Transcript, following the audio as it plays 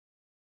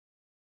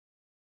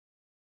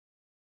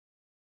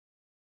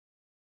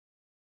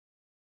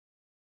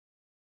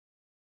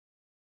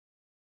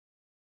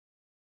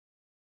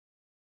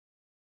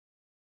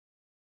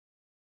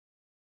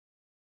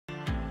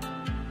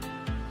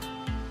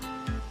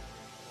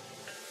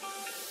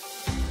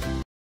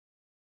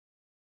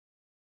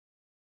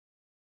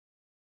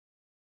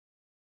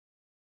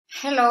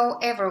Hello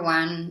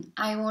everyone,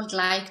 I would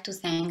like to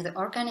thank the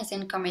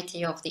organizing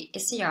committee of the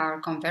SCR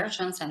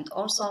Convergence and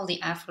also the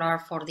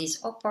AFLAR for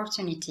this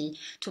opportunity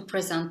to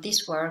present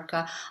this work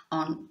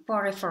on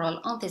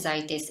peripheral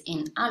enthesitis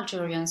in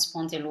Algerian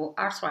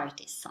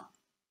spondyloarthritis.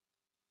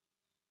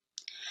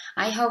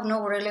 I have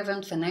no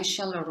relevant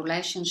financial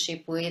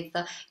relationship with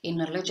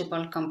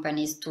ineligible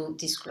companies to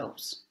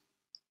disclose.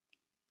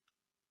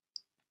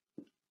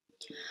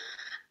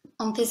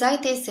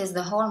 Anthesis is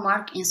the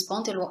hallmark in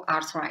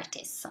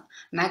spondyloarthritis.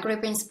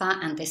 Maghrebin SpA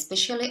and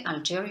especially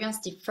Algerians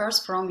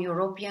differs from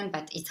European,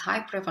 but its high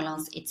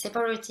prevalence, its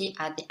severity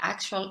at the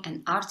axial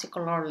and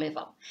articular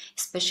level,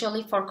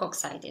 especially for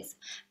coccytes.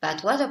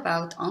 But what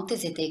about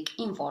anthesitic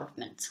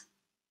involvement?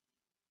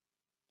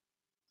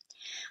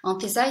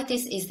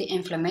 Anthesitis is the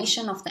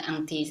inflammation of the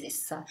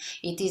anthesis.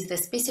 It is the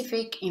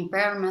specific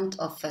impairment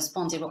of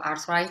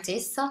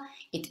spondyloarthritis.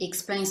 It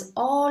explains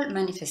all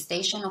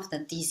manifestations of the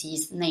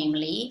disease,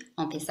 namely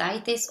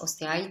anthesitis,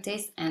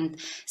 osteitis, and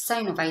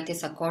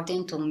synovitis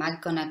according to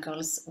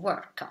McGonagall's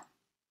work.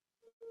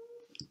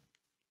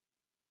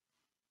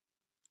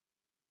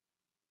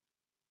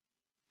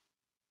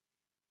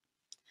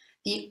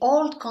 The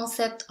old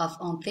concept of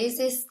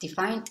anthesis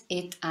defined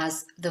it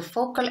as the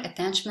focal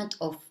attachment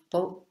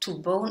to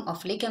bone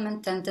of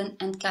ligament, tendon,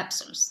 and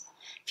capsules.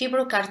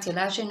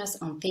 Fibrocartilaginous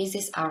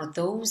anthesis are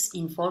those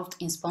involved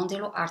in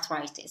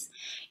spondyloarthritis.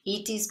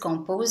 It is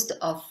composed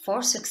of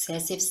 4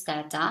 successive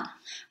strata,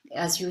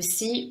 as you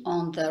see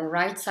on the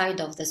right side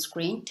of the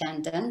screen: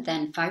 tendon,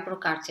 then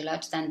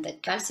fibrocartilage, then the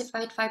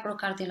calcified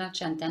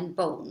fibrocartilage, and then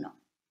bone.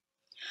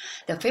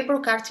 The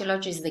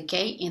fibrocartilage is the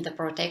key in the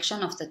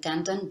protection of the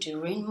tendon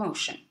during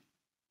motion.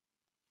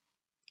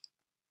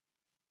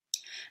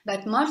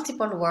 But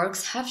multiple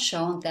works have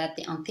shown that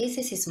the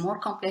anthesis is more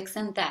complex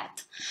than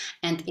that,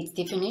 and its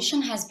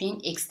definition has been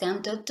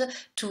extended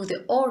to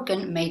the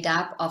organ made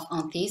up of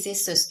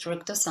anthesis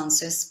stricto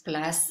sensus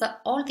plus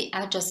all the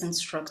adjacent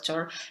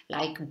structure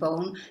like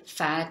bone,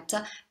 fat,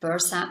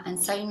 bursa, and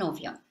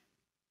synovium.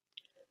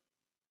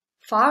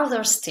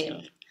 Further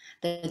still,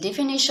 the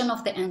definition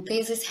of the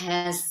anthesis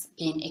has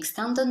been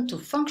extended to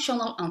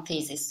functional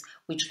anthesis,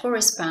 which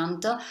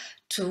correspond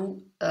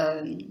to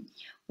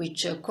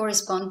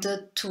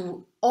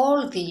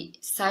all the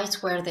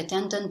sites where the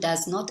tendon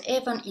does not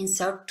even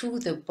insert to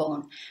the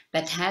bone,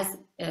 but has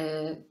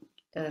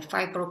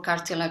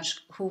fibrocartilage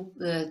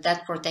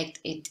that protect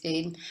it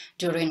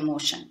during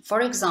motion.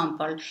 For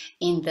example,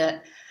 in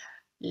the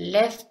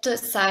left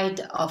side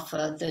of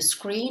the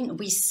screen,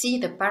 we see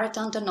the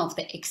paratendon of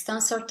the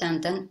extensor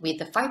tendon with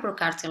the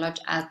fibrocartilage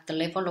at the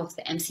level of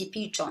the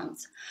MCP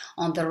joints.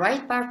 On the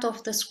right part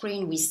of the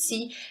screen, we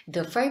see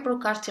the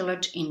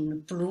fibrocartilage in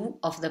blue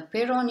of the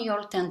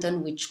peroneal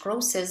tendon, which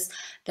crosses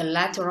the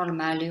lateral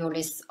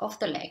malleolus of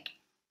the leg.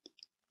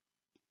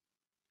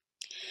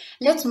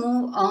 Let's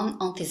move on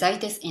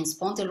anthesitis in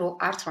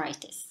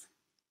spondyloarthritis.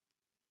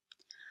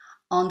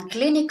 On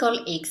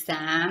clinical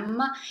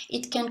exam,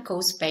 it can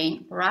cause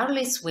pain,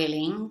 rarely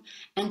swelling,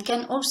 and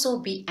can also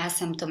be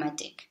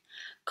asymptomatic.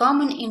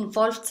 Common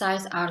involved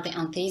sites are the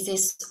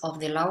anthesis of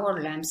the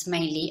lower limbs,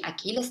 mainly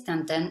Achilles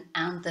tendon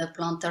and the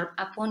plantar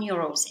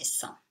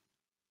aponeurosis.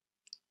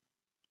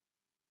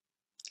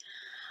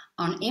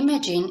 On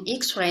imaging,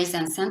 X-rays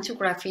and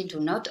scintigraphy do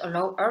not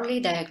allow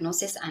early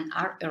diagnosis and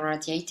are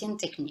irradiating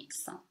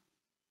techniques.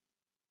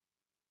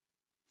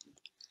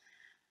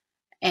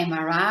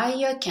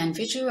 MRI can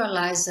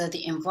visualize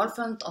the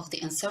involvement of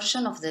the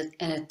insertion of the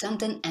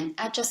tendon and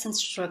adjacent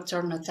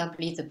structure,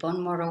 notably the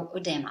bone marrow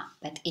edema,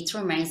 but it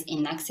remains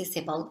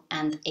inaccessible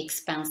and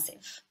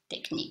expensive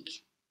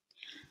technique.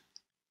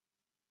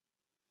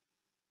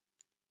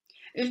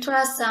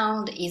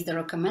 Ultrasound is the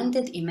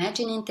recommended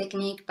imaging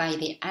technique by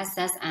the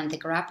ASSAS and the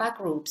GRAPPA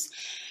groups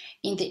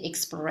in the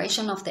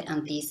exploration of the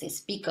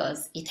anthesis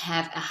because it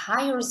has a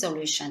high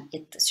resolution.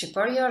 It's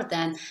superior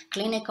than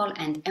clinical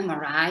and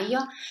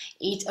MRI.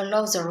 It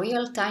allows a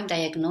real-time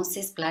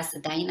diagnosis plus a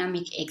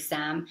dynamic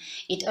exam.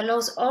 It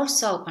allows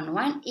also on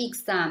one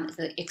exam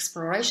the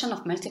exploration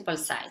of multiple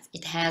sites.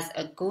 It has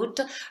a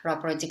good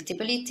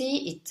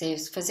reproducibility. It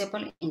is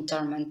feasible in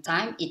term and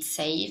time. It's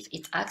safe,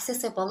 it's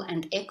accessible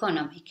and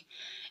economic.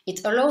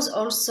 It allows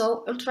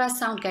also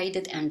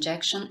ultrasound-guided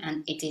injection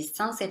and it is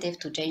sensitive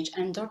to change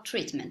under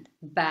treatment.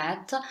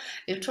 But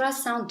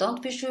ultrasound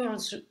don't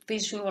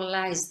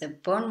visualize the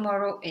bone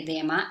marrow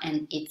edema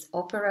and it's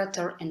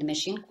operator and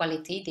machine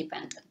quality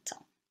dependent.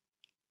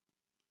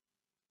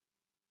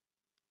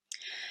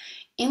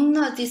 In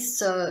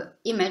this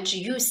image,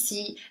 you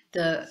see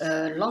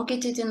the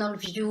longitudinal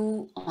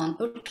view on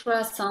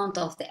ultrasound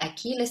of the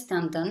Achilles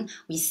tendon.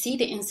 We see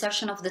the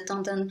insertion of the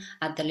tendon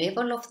at the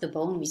level of the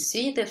bone. We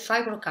see the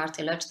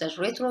fibrocartilage, the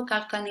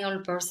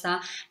retrocalcaneal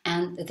bursa,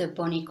 and the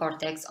bony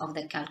cortex of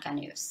the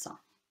calcaneus.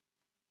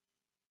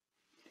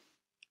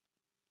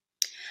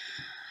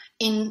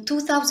 In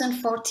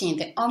 2014,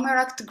 the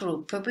Américain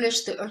group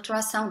published the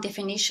ultrasound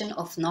definition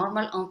of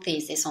normal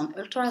anthesis on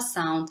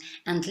ultrasound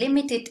and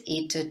limited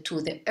it to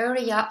the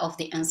area of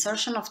the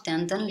insertion of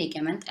tendon,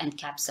 ligament, and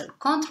capsule,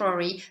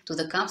 contrary to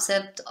the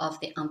concept of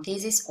the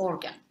anthesis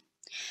organ.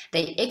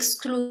 They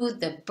exclude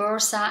the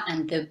bursa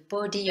and the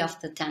body of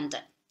the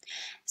tendon.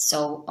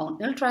 So, on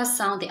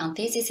ultrasound, the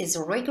anthesis is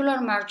a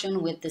regular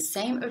margin with the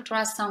same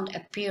ultrasound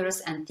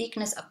appearance and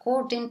thickness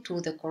according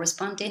to the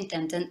corresponding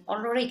tendon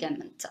or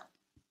ligament.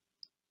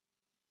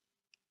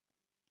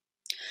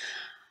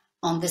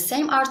 On the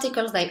same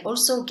article, they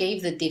also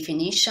gave the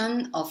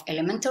definition of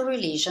elementary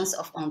lesions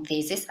of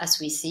anthesis as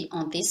we see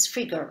on this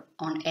figure.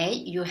 On A,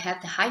 you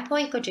have the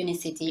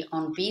hypoechogenicity.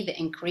 On B, the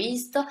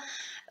increased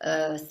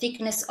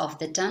thickness of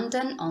the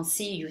tendon. On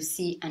C, you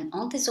see an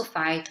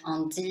anthesophyte.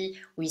 On D,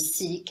 we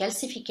see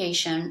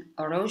calcification,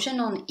 erosion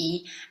on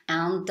E,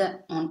 and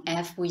on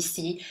F, we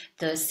see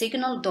the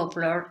signal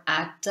Doppler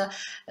at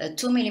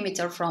 2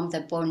 mm from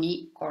the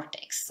bony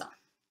cortex.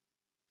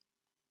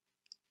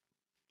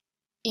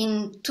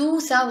 In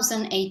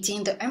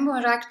 2018, the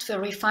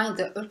Américain refined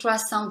the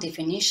ultrasound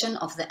definition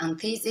of the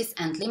anthesis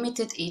and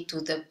limited it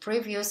to the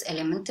previous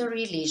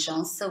elementary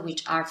lesions,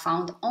 which are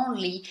found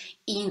only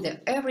in the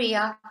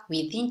area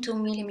within 2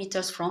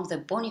 mm from the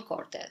bony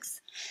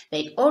cortex.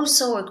 They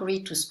also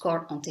agreed to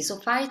score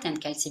anthesophyte and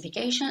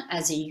calcification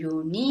as a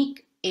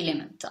unique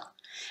element,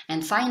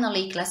 and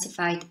finally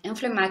classified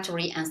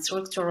inflammatory and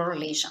structural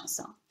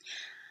lesions.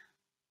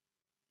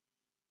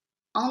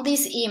 On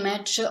this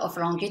image of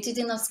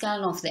longitudinal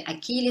scan of the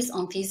Achilles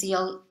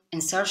anthesial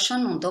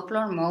insertion on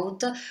Doppler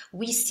mode,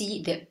 we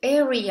see the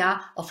area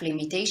of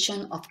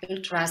limitation of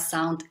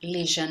ultrasound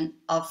lesion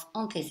of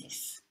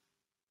anthesis.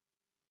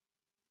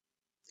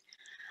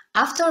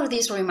 After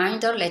this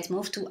reminder, let's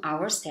move to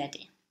our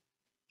study.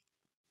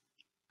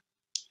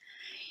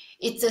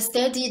 It's a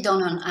study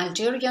done on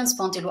Algerian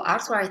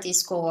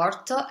spondyloarthritis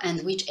cohort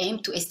and which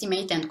aimed to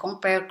estimate and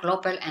compare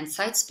global and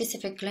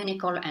site-specific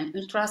clinical and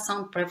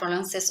ultrasound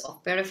prevalences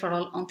of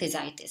peripheral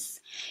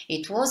anthesitis.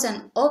 It was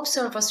an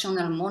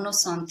observational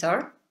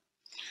monocenter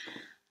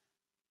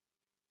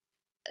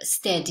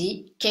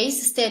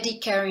case study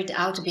carried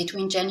out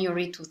between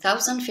January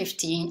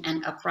 2015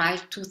 and April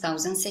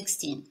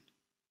 2016.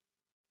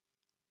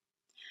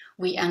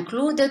 We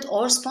included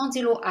all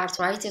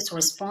spondyloarthritis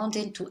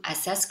responding to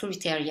assessed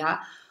criteria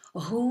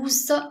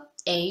whose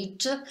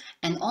age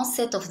and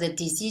onset of the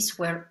disease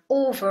were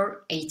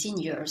over 18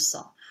 years.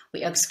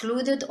 We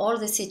excluded all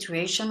the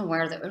situations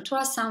where the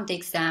ultrasound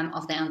exam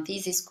of the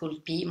anthesis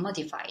could be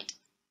modified.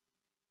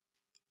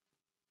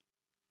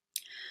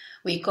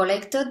 We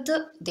collected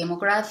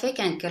demographic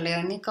and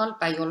clinical,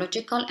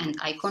 biological, and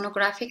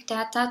iconographic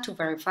data to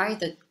verify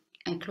the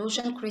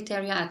inclusion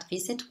criteria at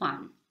visit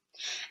 1.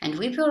 And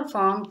we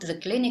performed the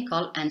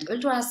clinical and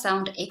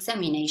ultrasound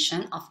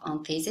examination of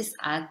anthesis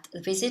at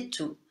visit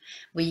 2.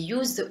 We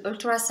used the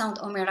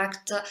ultrasound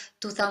Américain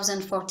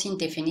 2014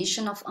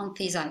 definition of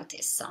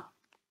anthesitis.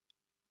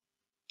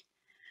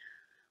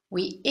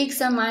 We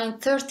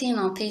examined 13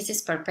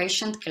 anthesis per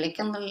patient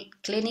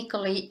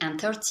clinically and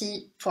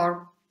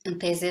 34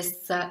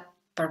 anthesis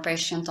per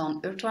patient on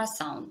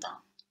ultrasound.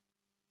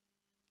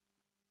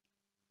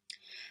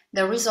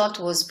 The result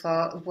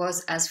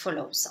was as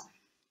follows.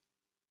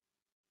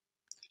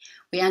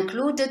 We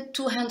included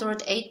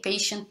 208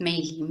 patients,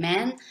 mainly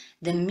men.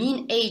 The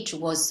mean age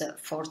was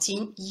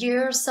 14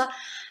 years,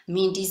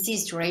 mean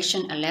disease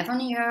duration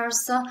 11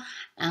 years,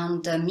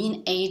 and the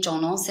mean age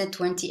on onset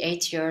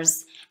 28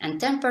 years, and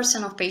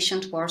 10% of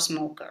patients were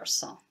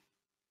smokers.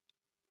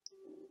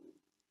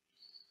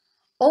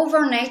 Over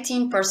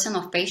 19%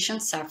 of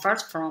patients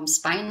suffered from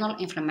spinal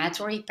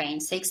inflammatory pain,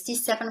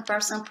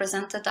 67%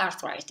 presented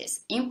arthritis.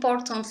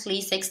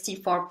 Importantly,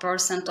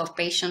 64% of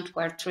patients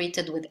were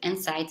treated with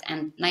NSAIDs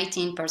and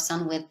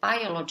 19% with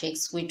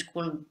biologics, which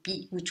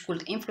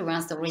could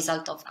influence the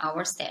result of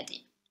our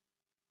study.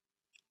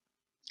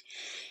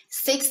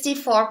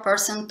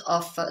 64%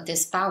 of the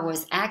SpA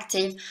was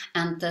active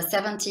and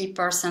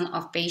 70%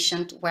 of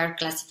patients were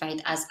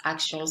classified as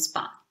actual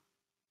SpA.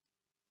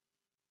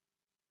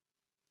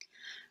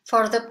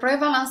 For the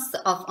prevalence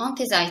of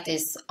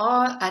anthesitis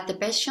or at the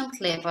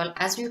patient level,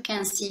 as you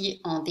can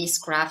see on this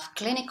graph,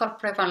 clinical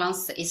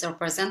prevalence is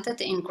represented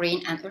in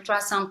green and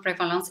ultrasound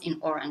prevalence in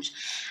orange.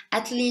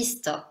 At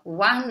least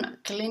one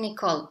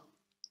clinical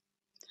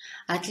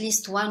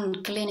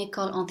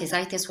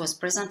anthesitis was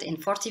present in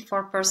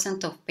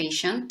 44% of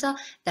patients.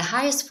 The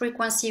highest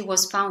frequency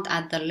was found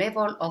at the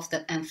level of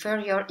the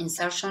inferior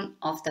insertion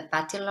of the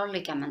patellar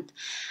ligament.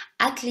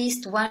 At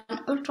least one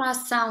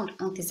ultrasound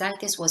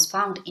anthesitis was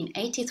found in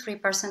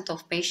 83%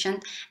 of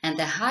patients, and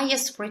the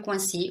highest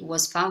frequency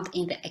was found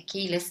in the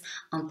Achilles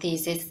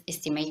anthesis,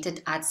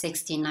 estimated at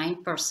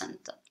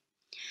 69%.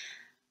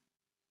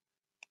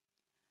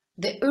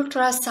 The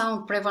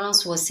ultrasound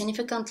prevalence was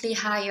significantly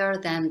higher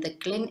than the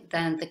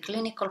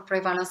clinical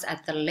prevalence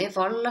at the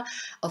level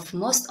of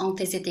most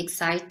anthesitic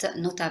sites,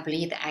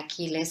 notably the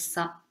Achilles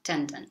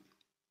tendon.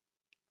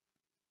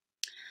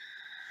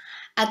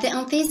 At the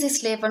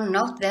Anthesis level,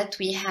 note that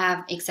we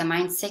have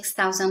examined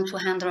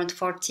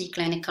 6,240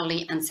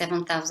 clinically and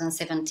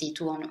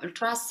 7,072 on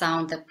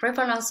ultrasound. The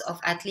prevalence of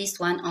at least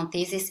one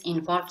anthesis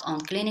involved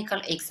on clinical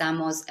exam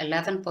was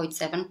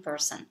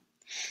 11.7%.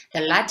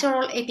 The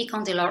lateral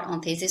epicondylar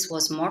anthesis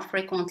was more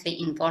frequently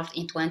involved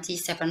in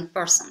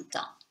 27%.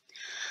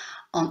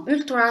 On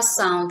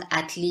ultrasound,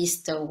 at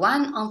least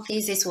one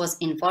anthesis was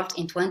involved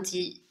in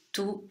 22%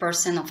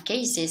 of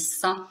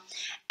cases,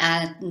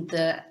 and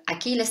the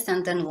Achilles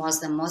tendon was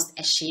the most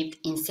achieved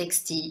in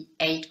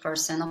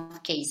 68%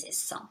 of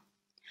cases.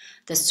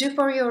 The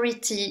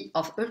superiority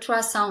of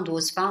ultrasound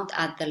was found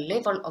at the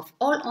level of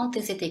all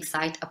anthesis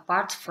sites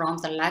apart from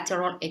the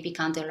lateral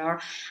epicondylar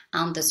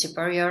and the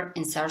superior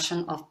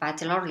insertion of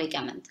patellar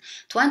ligament.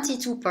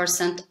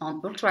 22%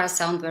 on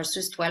ultrasound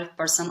versus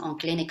 12% on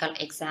clinical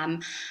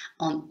exam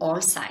on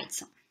all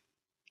sites.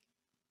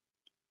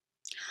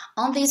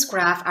 On this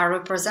graph are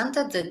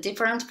represented the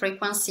different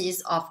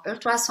frequencies of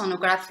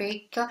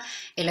ultrasonographic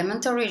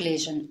elementary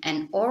lesion,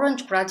 an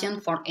orange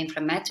gradient for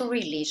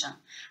inflammatory lesion,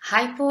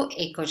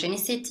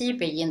 hypoechogenicity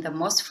being the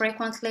most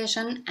frequent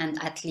lesion,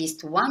 and at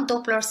least one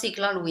Doppler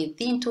signal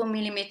within 2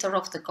 mm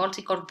of the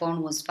cortical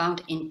bone was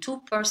found in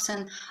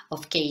 2%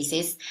 of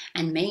cases,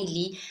 and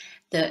mainly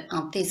the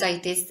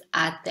anthesitis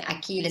at the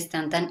Achilles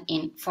tendon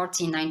in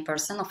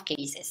 49% of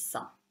cases.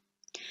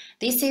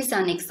 This is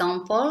an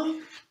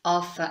example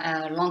of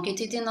a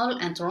longitudinal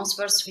and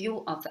transverse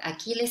view of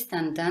Achilles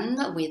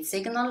tendon with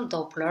signal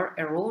Doppler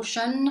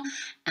erosion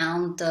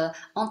and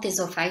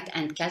anthesophyte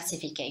and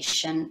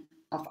calcification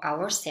of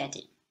our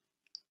study.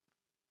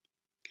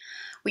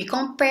 We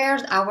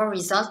compared our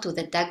result to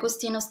the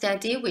D'Agostino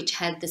study, which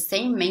had the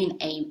same main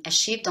aim,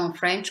 achieved on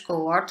French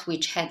cohort,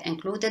 which had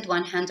included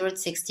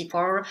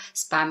 164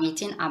 SpA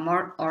meeting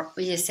AMOR or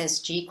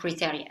ESSG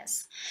criteria.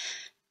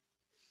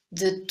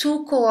 The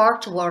two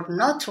cohorts were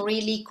not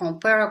really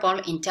comparable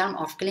in terms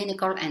of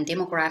clinical and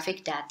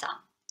demographic data.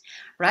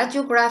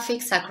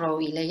 Radiographic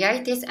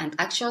sacroiliitis and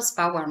axial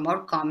SpA were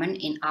more common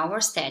in our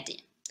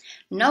study.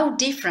 No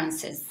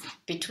differences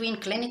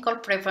between clinical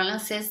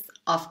prevalences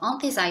of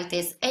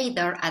anthesitis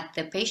either at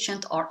the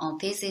patient or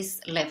anthesis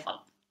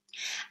level.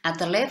 At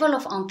the level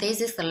of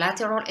anthesis, the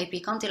lateral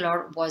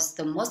epicondylar was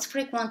the most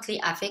frequently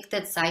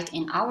affected site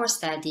in our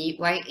study,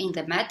 while in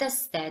the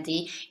MEDAS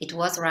study, it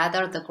was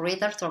rather the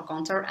greater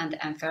trochanter and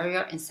the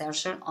inferior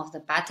insertion of the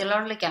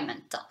patellar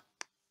ligament.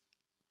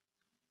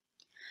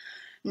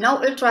 No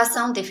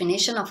ultrasound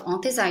definition of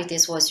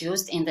anthesitis was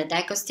used in the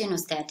D'Agostino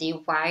study,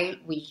 while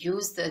we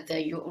used the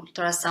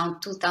ultrasound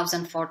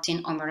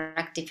 2014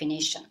 OMERAC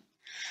definition.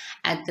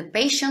 At the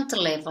patient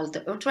level,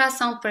 the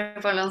ultrasound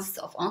prevalence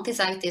of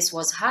anthesitis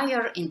was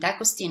higher in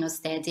D'Agostino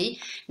study,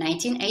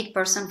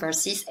 98%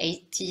 versus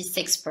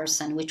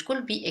 86%, which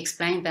could be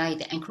explained by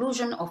the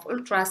inclusion of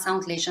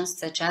ultrasound lesions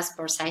such as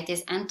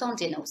bursitis and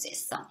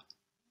tendinosis.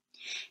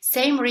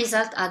 Same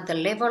result at the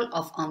level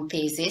of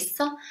anthesis,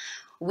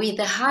 with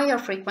a higher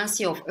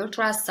frequency of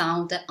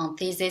ultrasound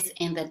anthesis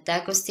in the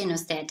D'Agostino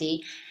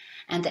study,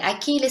 and the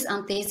Achilles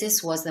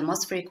anthesis was the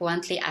most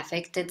frequently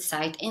affected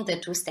site in the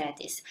two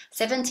studies,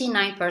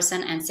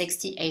 79% and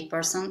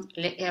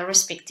 68%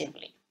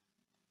 respectively.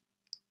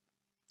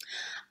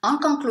 On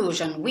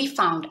conclusion, we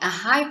found a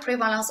high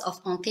prevalence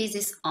of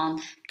anthesis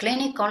on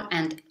clinical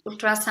and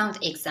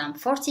ultrasound exam,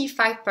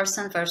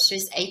 45%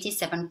 versus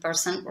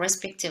 87%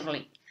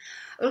 respectively.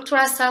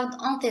 Ultrasound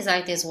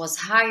anthesitis was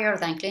higher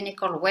than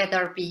clinical,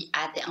 whether be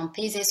at the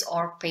anthesis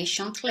or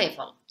patient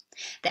level.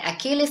 The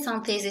Achilles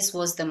anthesis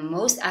was the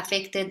most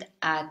affected,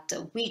 at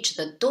which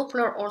the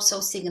Doppler also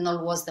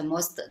signal was the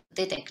most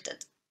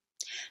detected.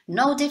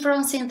 No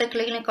difference in the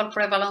clinical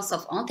prevalence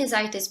of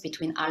anthesitis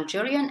between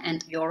Algerian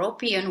and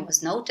European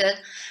was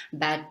noted,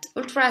 but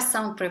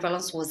ultrasound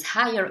prevalence was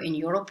higher in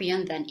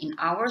European than in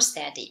our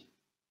study.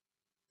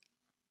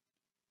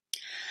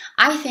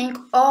 I thank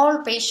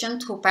all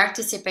patients who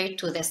participate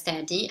to the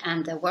study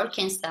and the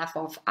working staff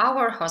of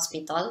our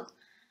hospital,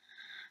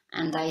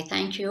 and I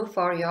thank you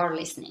for your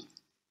listening.